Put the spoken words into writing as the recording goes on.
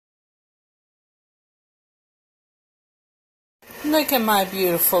Look at my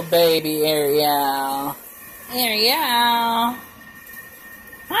beautiful baby, Ariel. Ariel.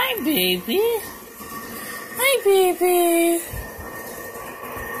 Hi, baby. Hi, baby.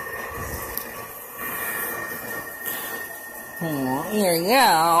 Oh,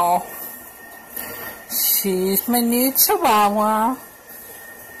 Ariel. She's my new Chihuahua.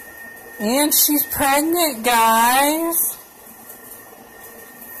 And she's pregnant, guys.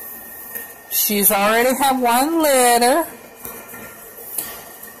 She's already had 1 litter.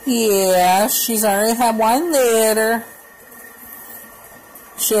 Yeah, she's already had 1 litter.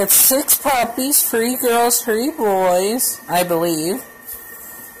 She had 6 puppies, 3 girls, 3 boys, I believe.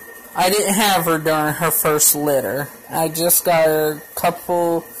 I didn't have her during her first litter. I just got her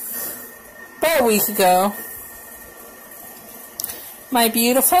about a week ago. My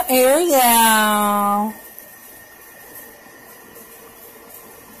beautiful Ariel.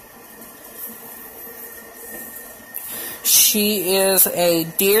 She is a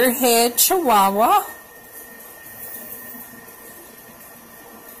deer-head Chihuahua.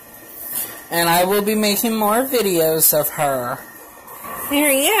 And I will be making more videos of her.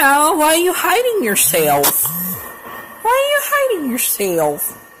 Ariel, why are you hiding yourself? Why are you hiding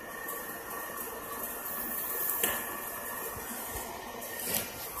yourself?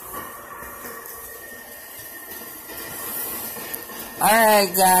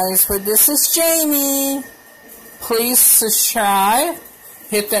 Alright guys, well this is Jamie. Please subscribe,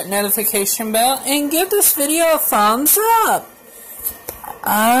 hit that notification bell, and give this video a thumbs up.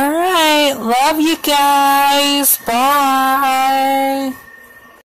 Alright, love you guys. Bye.